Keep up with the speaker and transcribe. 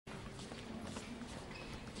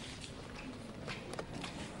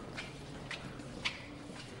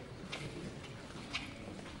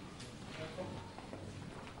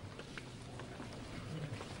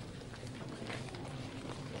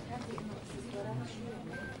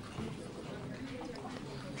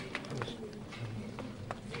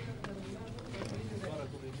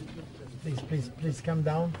Please come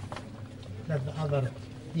down. Let the other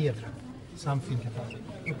hear something about it.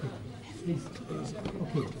 Okay. Please.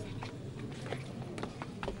 Okay.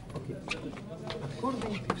 Okay.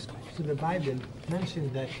 According to the Bible,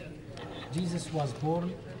 mentioned that Jesus was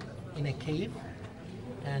born in a cave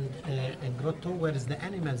and a grotto where the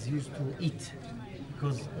animals used to eat.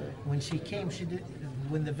 Because when she came,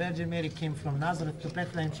 when the Virgin Mary came from Nazareth to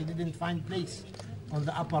Bethlehem, she didn't find place on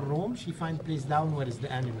the upper room. She find place down where is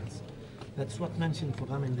the animals. That's what mentioned for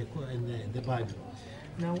them in the Bible.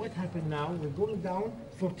 Now what happened now? We're going down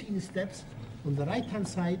 14 steps. On the right-hand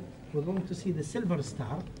side, we're going to see the silver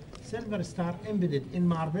star embedded in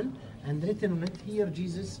marble and written on it, here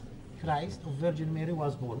Jesus Christ of Virgin Mary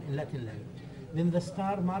was born, in Latin language. Then the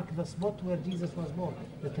star marked the spot where Jesus was born,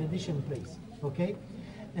 the tradition place, okay?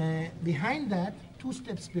 Behind that, 2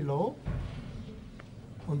 steps below,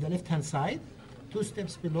 on the left-hand side, 2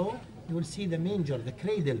 steps below, you will see the manger, the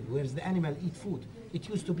cradle, where the animal eat food. It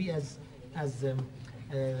used to be as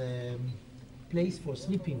place for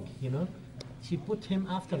sleeping, you know. She put him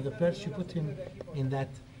after the birth. She put him in that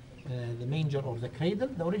the manger or the cradle.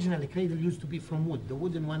 The original cradle used to be from wood. The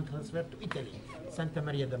wooden one transferred to Italy, Santa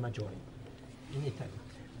Maria de Maggiore, in Italy.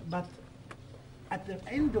 But at the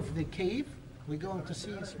end of the cave, we're going to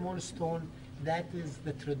see a small stone. That is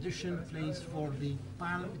the tradition place for the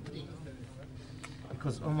palm tree,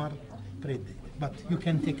 because Omar prayed there. But you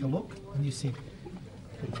can take a look and you see.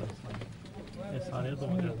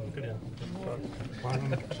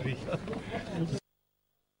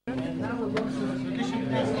 And now we're going to the tradition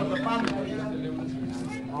place for the palm tree.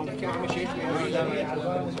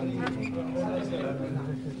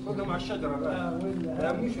 خذها مع الشجرة بقى.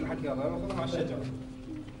 لا مش الحكي هذا، خذها مع الشجرة.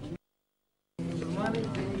 Romani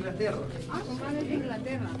di Inghilterra. Romani di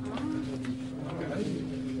Inghilterra.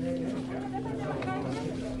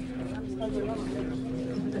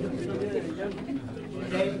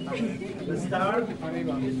 Okay, the star,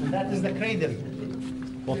 that is the cradle.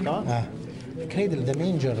 What car? The cradle, the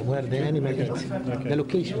manger where the animal eats. Okay. The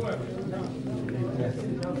location. Yes.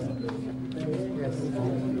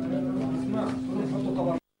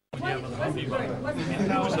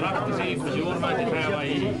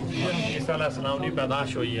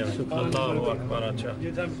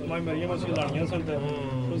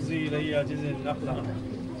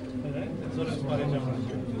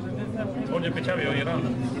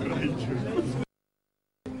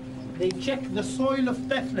 They checked the soil of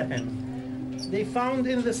Bethlehem. They found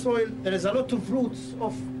in the soil there is a lot of roots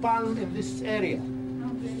of palm in this area.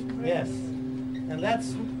 Yes, and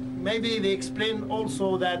that's maybe they explain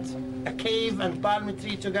also that a cave and palm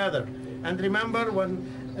tree together. And remember when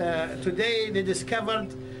today they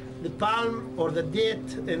discovered the palm or the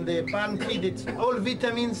date in the palm tree, it's all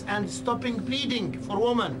vitamins and stopping bleeding for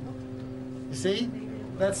women. You see,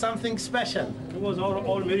 that's something special. It was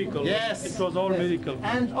all miracle. Yes, it was all miracle.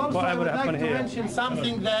 And also I would like to here. mention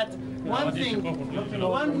something that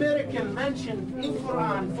one miracle mentioned in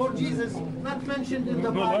Quran for Jesus, not mentioned in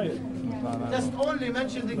the Bible. Just only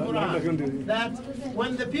mentioned in Quran, that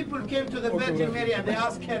when the people came to the Virgin Mary and they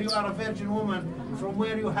asked her, you are a virgin woman, from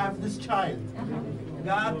where you have this child?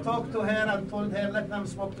 God talked to her and told her, let them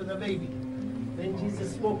speak to the baby. Then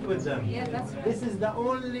Jesus spoke with them. Yeah, that's right. This is the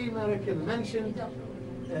only miracle mentioned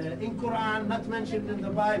in Quran, not mentioned in the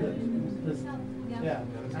Bible. Yeah,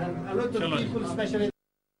 and a lot of people, especially.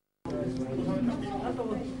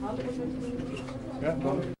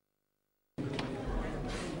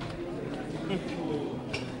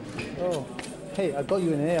 Oh, hey, I got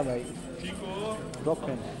you in here, mate. Drop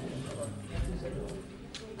in.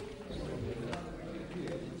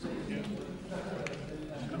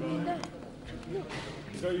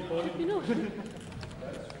 You know, I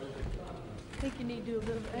think you need to do a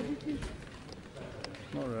bit of editing.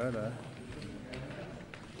 Not really.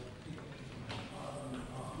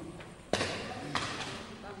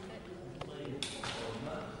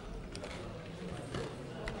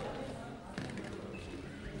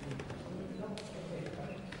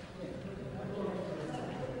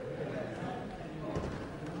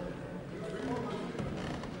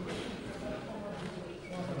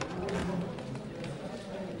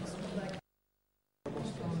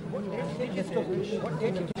 What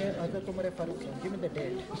date is it? Give me the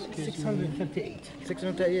date. 638.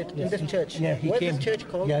 638 in this church. Yeah, he What's came. this church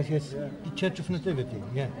called? Yes, yes. The Church of Nativity.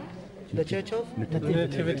 Yeah. The Church of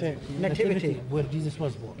Nativity. Nativity. Where Jesus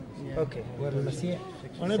was born. Okay. Where the Messiah.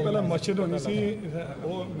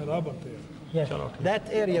 Yeah. That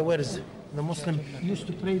area where the Muslim used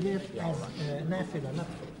to pray there as nafila, not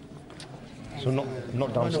So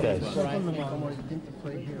not downstairs.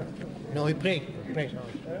 No, he prayed.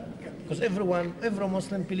 Because every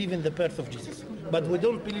Muslim believe in the birth of Jesus, but we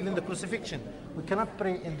don't believe in the crucifixion. We cannot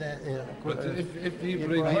pray in the. But if he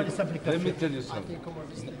prayed, let me tell you something.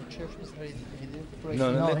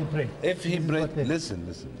 No, he prayed. if he prayed,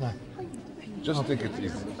 listen. Just take it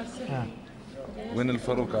easy. When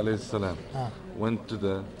Al-Faruq alayhi salam went to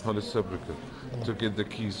the Holy Sepulchre to get the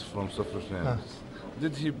keys from Sophronius,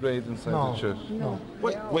 did he pray inside the church? No.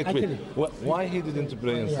 Wait. Why he didn't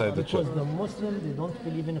pray inside the church? Because the Muslims, they don't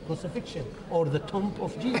believe in a crucifixion or the tomb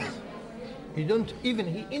of Jesus. He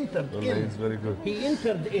entered in. He's very good. He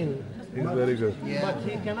entered in. He's very good. But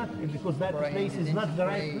he cannot, because that place is not the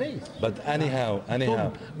right place. But anyhow,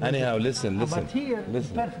 listen. But here, the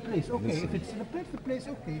listen. perfect place. Okay, Listen. if it's the perfect place,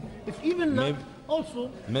 okay. If even not,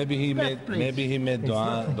 also. Maybe he that place. made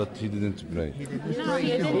dua, but he didn't pray. No, he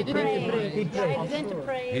didn't pray. He prayed. I didn't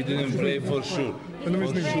pray. He didn't pray for sure. For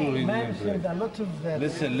sure he didn't Mentioned pray. a lot of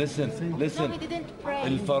Listen. No, he didn't pray.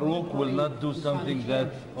 Al-Faruq will not do something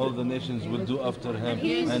that all the nations will do after him,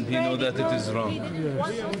 and he know that it is wrong. He didn't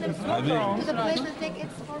want Muslims to go to the place and think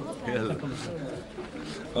it's for Muslims.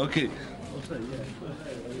 Okay.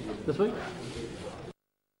 This way?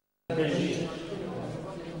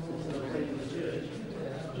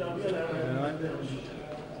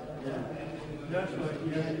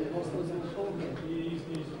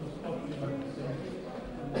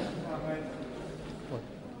 What?